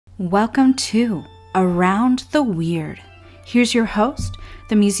Welcome to Around the Weird. Here's your host,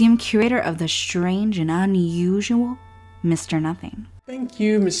 the museum curator of the strange and unusual, Mr. Nothing. Thank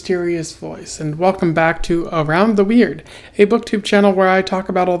you, mysterious voice, and welcome back to Around the Weird, a booktube channel where I talk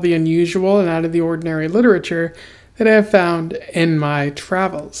about all the unusual and out of the ordinary literature that I have found in my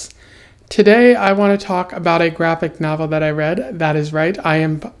travels. Today, I want to talk about a graphic novel that I read. That is right, I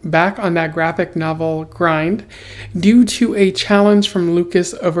am back on that graphic novel grind due to a challenge from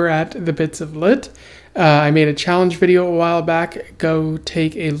Lucas over at The Bits of Lit. I made a challenge video a while back. Go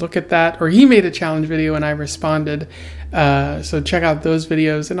take a look at that. Or he made a challenge video and I responded. So check out those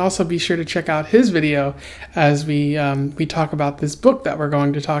videos, and also be sure to check out his video as we talk about this book that we're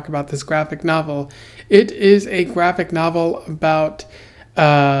going to talk about, this graphic novel. It is a graphic novel about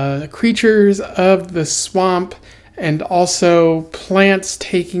creatures of the swamp and also plants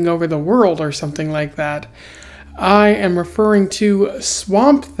taking over the world or something like that. I am referring to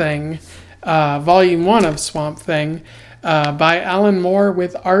Swamp Thing, Volume 1 of Swamp Thing, by Alan Moore,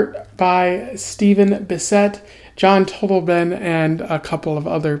 with art by Stephen Bissett, John Totleben, and a couple of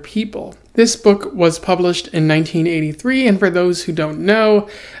other people. This book was published in 1983, and for those who don't know,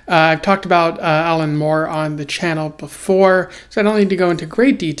 I've talked about Alan Moore on the channel before, so I don't need to go into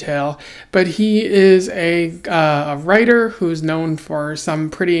great detail, but he is a writer who's known for some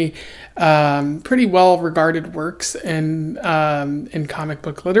pretty well-regarded works in comic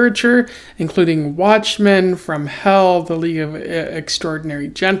book literature, including Watchmen, From Hell, The League of Extraordinary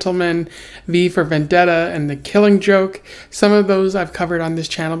Gentlemen, V for Vendetta, and The Killing Joke. Some of those I've covered on this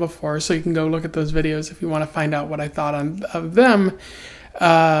channel before, so you can go look at those videos if you want to find out what I thought of them.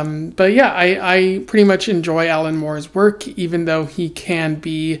 But yeah, I pretty much enjoy Alan Moore's work, even though he can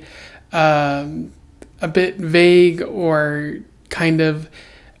be a bit vague, or kind of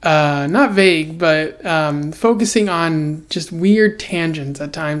not vague, but focusing on just weird tangents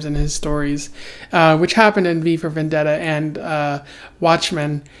at times in his stories, which happened in V for Vendetta and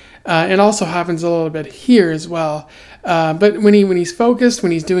Watchmen, and also happens a little bit here as well. But when he's focused,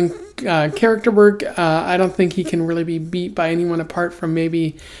 when he's doing character work, I don't think he can really be beat by anyone apart from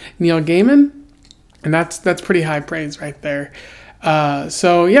maybe Neil Gaiman, and that's pretty high praise right there.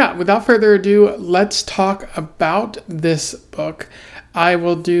 So yeah, without further ado, let's talk about this book. I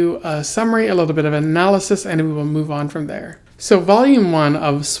will do a summary, a little bit of analysis, and we will move on from there. So Volume 1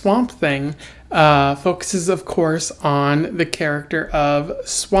 of Swamp Thing focuses, of course, on the character of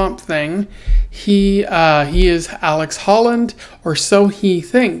Swamp Thing. He is Alex Holland, or so he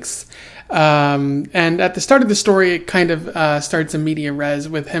thinks. And at the start of the story, it kind of starts in media res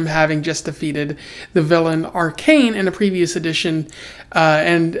with him having just defeated the villain Arcane in a previous edition,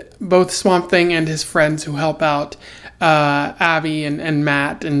 and both Swamp Thing and his friends who help out Abby and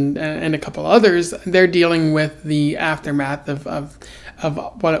Matt and a couple others, they're dealing with the aftermath of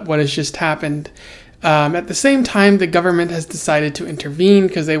what has just happened. At the same time, the government has decided to intervene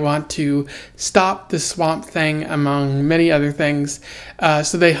because they want to stop the Swamp Thing, among many other things.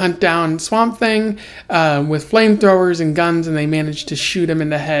 So they hunt down Swamp Thing with flamethrowers and guns, and they manage to shoot him in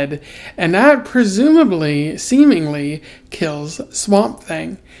the head. And that presumably, seemingly, kills Swamp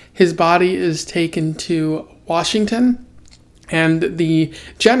Thing. His body is taken to Washington, and the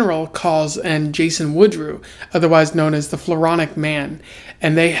general calls in Jason Woodrue, otherwise known as the Floronic Man,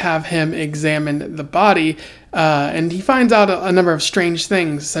 and they have him examine the body, and he finds out a number of strange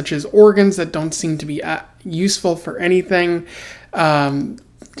things, such as organs that don't seem to be useful for anything,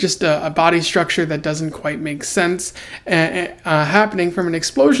 just a body structure that doesn't quite make sense, happening from an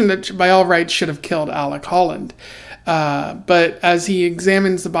explosion that by all rights should have killed Alec Holland. But as he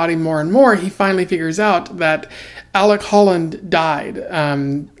examines the body more and more, he finally figures out that Alec Holland died.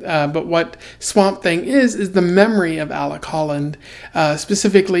 But what Swamp Thing is the memory of Alec Holland,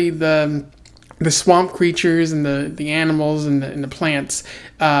 specifically the swamp creatures and the animals and the plants,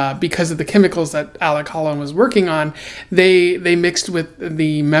 because of the chemicals that Alec Holland was working on. They mixed with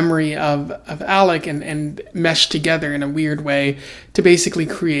the memory of Alec and meshed together in a weird way to basically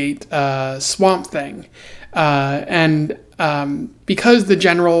create Swamp Thing. Because the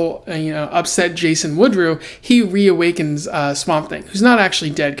general, upset Jason Woodrue, he reawakens Swamp Thing, who's not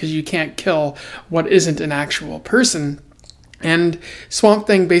actually dead, because you can't kill what isn't an actual person. And Swamp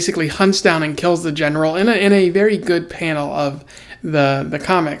Thing basically hunts down and kills the general in a very good panel of the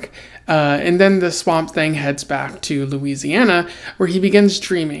comic. And then the Swamp Thing heads back to Louisiana, where he begins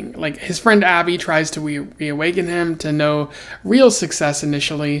dreaming. Like, his friend Abby tries to reawaken him to no real success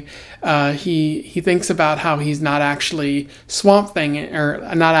initially. He thinks about how he's not actually Swamp Thing, or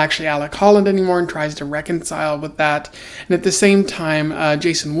not actually Alec Holland anymore, and tries to reconcile with that. And at the same time,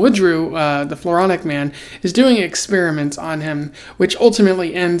 Jason Woodrue, the Floronic Man, is doing experiments on him, which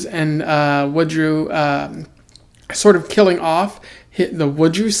ultimately ends in Woodrue sort of killing off the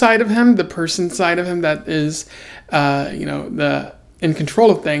Woodrue side of him, the person side of him that is, in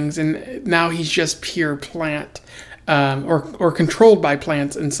control of things, and now he's just pure plant, or controlled by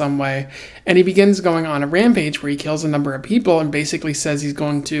plants in some way. And he begins going on a rampage where he kills a number of people and basically says he's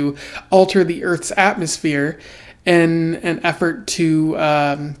going to alter the Earth's atmosphere in an effort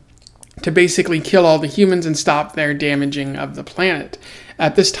to basically kill all the humans and stop their damaging of the planet.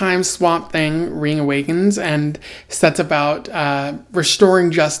 At this time, Swamp Thing reawakens and sets about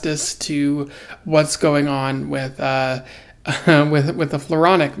restoring justice to what's going on with the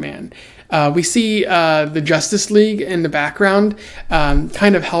Floronic Man. We see the Justice League in the background,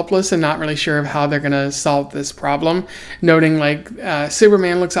 kind of helpless and not really sure of how they're going to solve this problem, noting like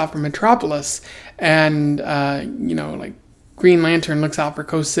Superman looks out for Metropolis, and Green Lantern looks out for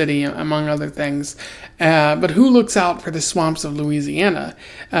Coast City, among other things. But who looks out for the swamps of Louisiana?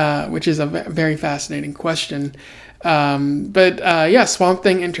 Which is a very fascinating question. Swamp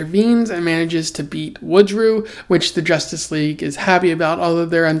Thing intervenes and manages to beat Woodrue, which the Justice League is happy about, although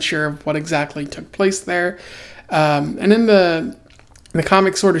they're unsure of what exactly took place there. And then the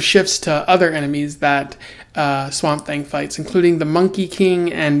comic sort of shifts to other enemies that Swamp Thing fights, including the Monkey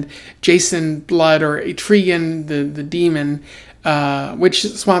King and Jason Blood, or Etrigan, the demon, which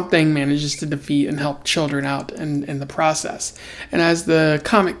Swamp Thing manages to defeat and help children out in the process. And as the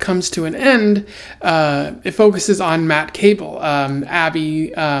comic comes to an end, it focuses on Matt Cable, Abigail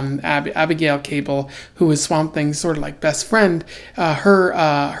Cable, who is Swamp Thing's sort of like best friend, her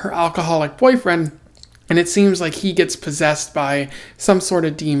alcoholic boyfriend. And it seems like he gets possessed by some sort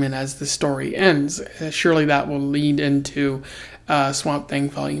of demon as the story ends. Surely that will lead into Swamp Thing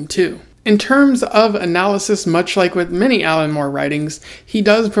Volume 2. In terms of analysis, much like with many Alan Moore writings, he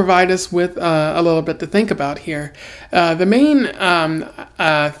does provide us with a little bit to think about here. The main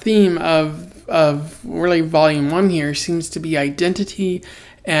theme of really Volume 1 here seems to be identity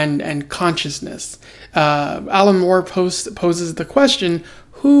and consciousness. Alan Moore poses the question,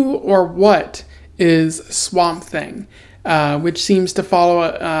 who or what is Swamp Thing, which seems to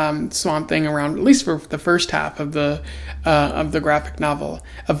follow Swamp Thing around, at least for the first half of the graphic novel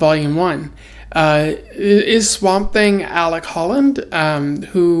of Volume 1. Is Swamp Thing Alec Holland,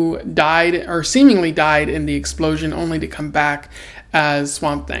 who died, or seemingly died, in the explosion, only to come back as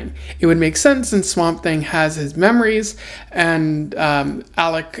Swamp Thing? It would make sense since Swamp Thing has his memories, and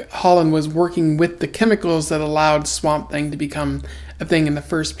Alec Holland was working with the chemicals that allowed Swamp Thing to become a thing in the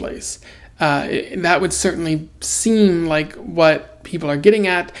first place. That would certainly seem like what people are getting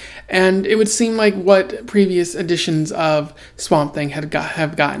at, and it would seem like what previous editions of Swamp Thing have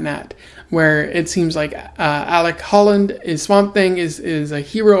gotten at, where it seems like Alec Holland is Swamp Thing, is a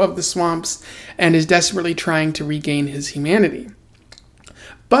hero of the swamps, and is desperately trying to regain his humanity.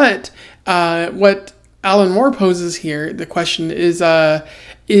 But what Alan Moore poses here, the question is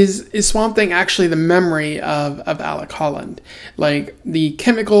Swamp Thing actually the memory of Alec Holland? Like, the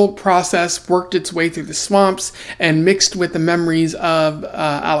chemical process worked its way through the swamps and mixed with the memories of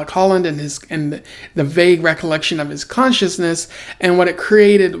Alec Holland and the vague recollection of his consciousness, and what it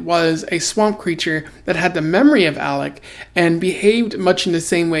created was a swamp creature that had the memory of Alec and behaved much in the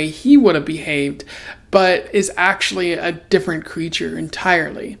same way he would have behaved, but is actually a different creature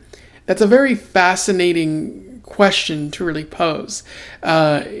entirely. That's a very fascinating question to really pose,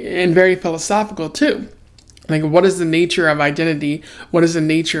 and very philosophical too. Like, what is the nature of identity? What is the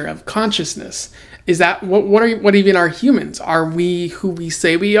nature of consciousness? Is that what even are humans? Are we who we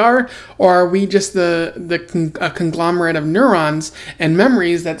say we are, or are we just a conglomerate of neurons and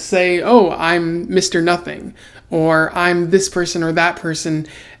memories that say, "Oh, I'm Mr. Nothing," or "I'm this person or that person,"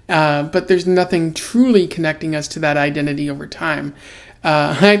 but there's nothing truly connecting us to that identity over time?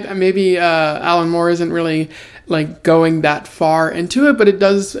 Maybe Alan Moore isn't really like going that far into it, but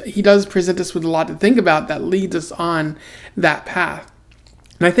he does present us with a lot to think about that leads us on that path.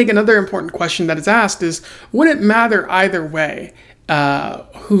 And I think another important question that is asked is, would it matter either way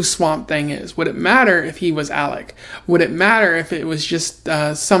who Swamp Thing is? Would it matter if he was Alec? Would it matter if it was just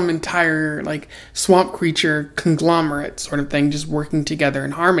some entire like swamp creature conglomerate sort of thing just working together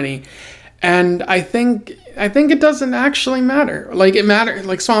in harmony? And I think it doesn't actually matter.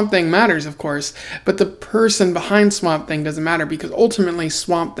 Like Swamp Thing matters, of course, but the person behind Swamp Thing doesn't matter, because ultimately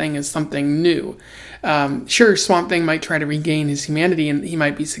Swamp Thing is something new. Sure, Swamp Thing might try to regain his humanity and he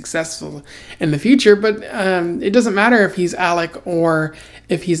might be successful in the future, but it doesn't matter if he's Alec or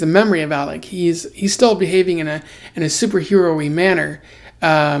if he's a memory of Alec. He's still behaving in a superhero-y manner.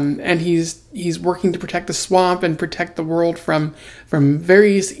 And he's working to protect the swamp and protect the world from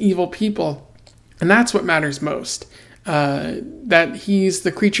various evil people. And that's what matters most. That he's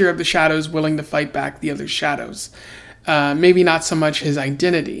the creature of the shadows willing to fight back the other shadows. Maybe not so much his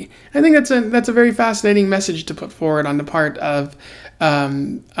identity. I think that's a very fascinating message to put forward on the part of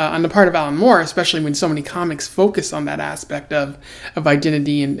Alan Moore, especially when so many comics focus on that aspect of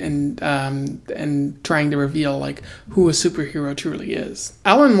identity and trying to reveal like who a superhero truly is.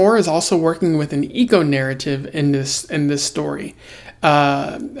 Alan Moore is also working with an eco narrative in this story.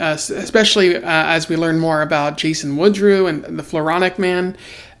 Especially as we learn more about Jason Woodrue and the Floronic Man.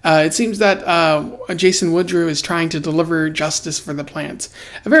 It seems that Jason Woodrue is trying to deliver justice for the plants.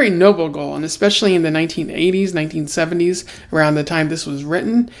 A very noble goal, and especially in the 1980s, 1970s, around the time this was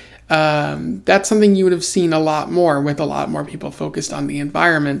written, that's something you would have seen a lot more, with a lot more people focused on the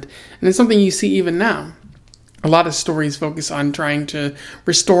environment. And it's something you see even now. A lot of stories focus on trying to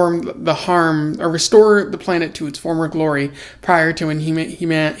restore the planet to its former glory prior to when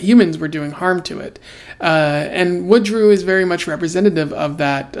humans were doing harm to it. And Woodrue is very much representative of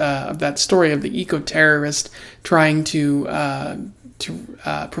that story of the eco-terrorist trying to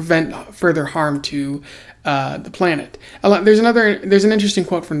prevent further harm to the planet. There's an interesting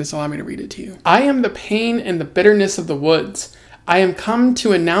quote from this. Allow me to read it to you. "I am the pain and the bitterness of the woods. I am come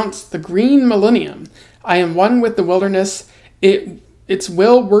to announce the green millennium. I am one with the wilderness. Its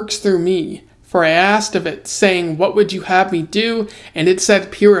will works through me. For I asked of it, saying, what would you have me do? And it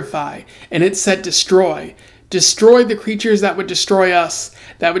said, purify. And it said, destroy. Destroy the creatures that would destroy us,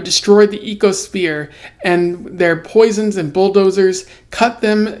 that would destroy the ecosphere and their poisons and bulldozers. Cut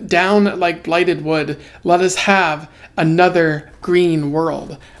them down like blighted wood. Let us have another green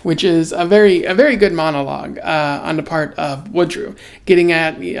world," which is a very good monologue on the part of Woodrue, getting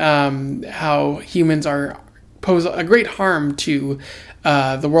at how humans pose a great harm to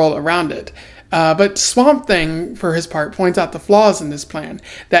the world around it. But Swamp Thing, for his part, points out the flaws in this plan.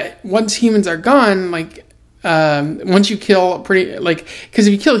 That once humans are gone, once you kill because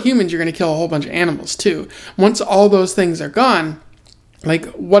if you kill humans, you're going to kill a whole bunch of animals too. Once all those things are gone,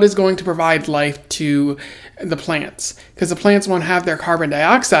 what is going to provide life to the plants? Because the plants won't have their carbon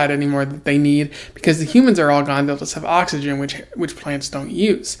dioxide anymore that they need, because the humans are all gone. They'll just have oxygen, which plants don't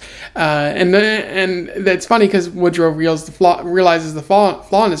use. And that's funny, because Woodrue realizes the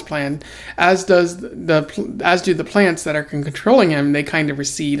flaw in his plan, as do the plants that are controlling him. They kind of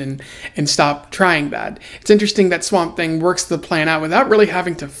recede and stop trying that. It's interesting that Swamp Thing works the plan out without really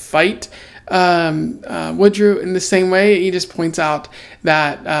having to fight Woodrue in the same way. He just points out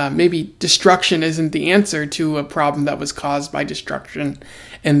that maybe destruction isn't the answer to a problem that was caused by destruction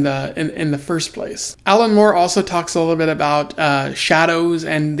in the first place. Alan Moore also talks a little bit about shadows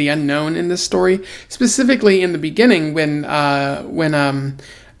and the unknown in this story, specifically in the beginning when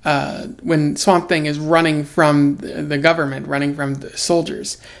Swamp Thing is running from the government, running from the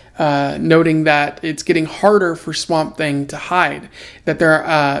soldiers. Noting that it's getting harder for Swamp Thing to hide, that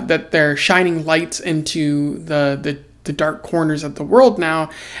they're shining lights into the dark corners of the world now,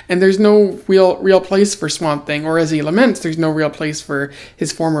 and there's no real place for Swamp Thing, or as he laments, there's no real place for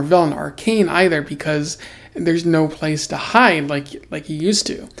his former villain Arcane either, because there's no place to hide like he used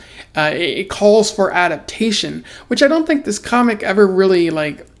to. It calls for adaptation, which I don't think this comic ever really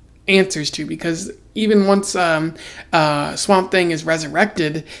answers to, because even once Swamp Thing is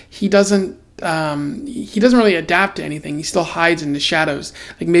resurrected, he doesn't really adapt to anything. He still hides in the shadows.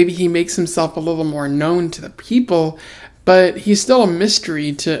 Maybe he makes himself a little more known to the people, but he's still a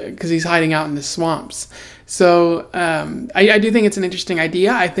mystery because he's hiding out in the swamps. So I do think it's an interesting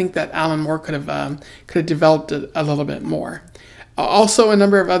idea. I think that Alan Moore could have developed it a little bit more. Also, a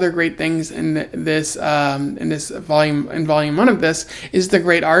number of other great things in this volume, in volume 1 of this, is the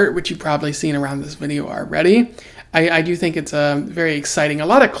great art, which you've probably seen around this video already. I do think it's very exciting. A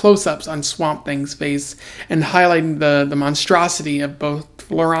lot of close-ups on Swamp Thing's face and highlighting the monstrosity of both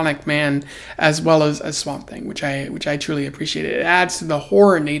Floronic Man as well as Swamp Thing, which I truly appreciate. It adds to the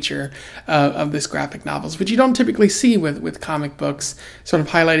horror nature of this graphic novels, which you don't typically see with comic books, sort of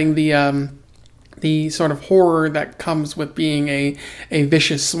highlighting the sort of horror that comes with being a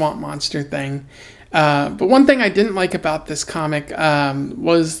vicious swamp monster thing. But one thing I didn't like about this comic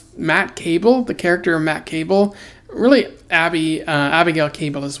was Matt Cable, the character of Matt Cable. really Abigail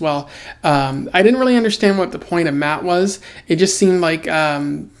Cable as well. I didn't really understand what the point of Matt was. It just seemed like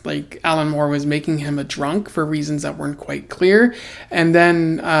Alan Moore was making him a drunk for reasons that weren't quite clear, and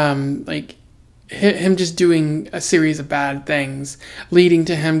then him just doing a series of bad things, leading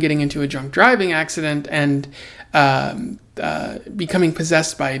to him getting into a drunk driving accident and becoming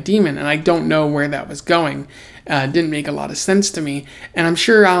possessed by a demon. And I don't know where that was going. Didn't make a lot of sense to me. And I'm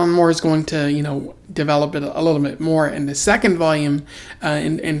sure Alan Moore is going to, develop it a little bit more in the second volume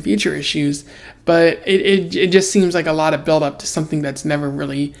in future issues. But it just seems like a lot of build up to something that's never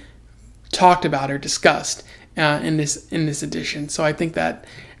really talked about or discussed in this edition. So I think that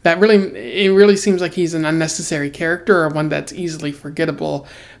really seems like he's an unnecessary character, or one that's easily forgettable,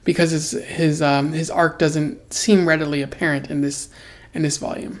 because his arc doesn't seem readily apparent in this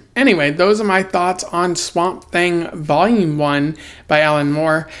volume. Anyway, those are my thoughts on Swamp Thing Volume 1 by Alan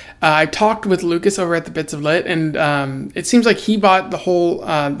Moore. I talked with Lucas over at the Bits of Lit, and it seems like he bought the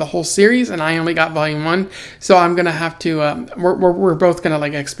whole series, and I only got Volume 1. So I'm gonna have to. We're both gonna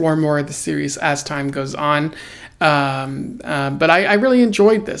explore more of the series as time goes on. But I really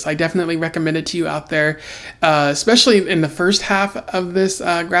enjoyed this. I definitely recommend it to you out there, especially in the first half of this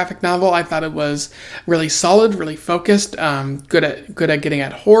graphic novel. I thought it was really solid, really focused, good at getting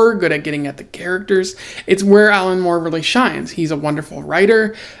at horror, good at getting at the characters. It's where Alan Moore really shines. He's a wonderful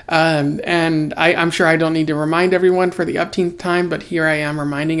writer, and I'm sure I don't need to remind everyone for the upteenth time, but here I am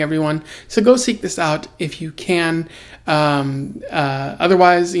reminding everyone. So go seek this out if you can.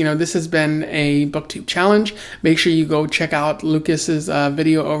 Otherwise, this has been a BookTube challenge. Make sure you go check out Lucas's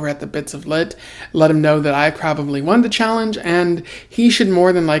video over at the Bits of Lit. Let him know that I probably won the challenge, and he should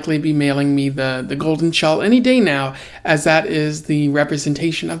more than likely be mailing me the golden shell any day now, as that is the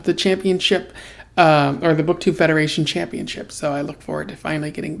representation of the championship, or the BookTube Federation Championship. So I look forward to finally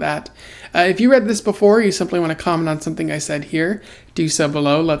getting that. If you read this before, you simply want to comment on something I said here, do so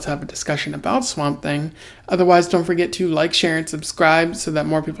below. Let's have a discussion about Swamp Thing. Otherwise, don't forget to like, share, and subscribe so that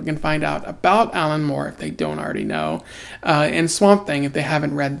more people can find out about Alan Moore if they don't already know, and Swamp Thing if they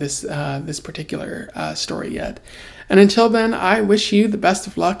haven't read this particular story yet. And until then, I wish you the best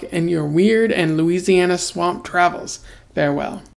of luck in your weird and Louisiana swamp travels. Farewell.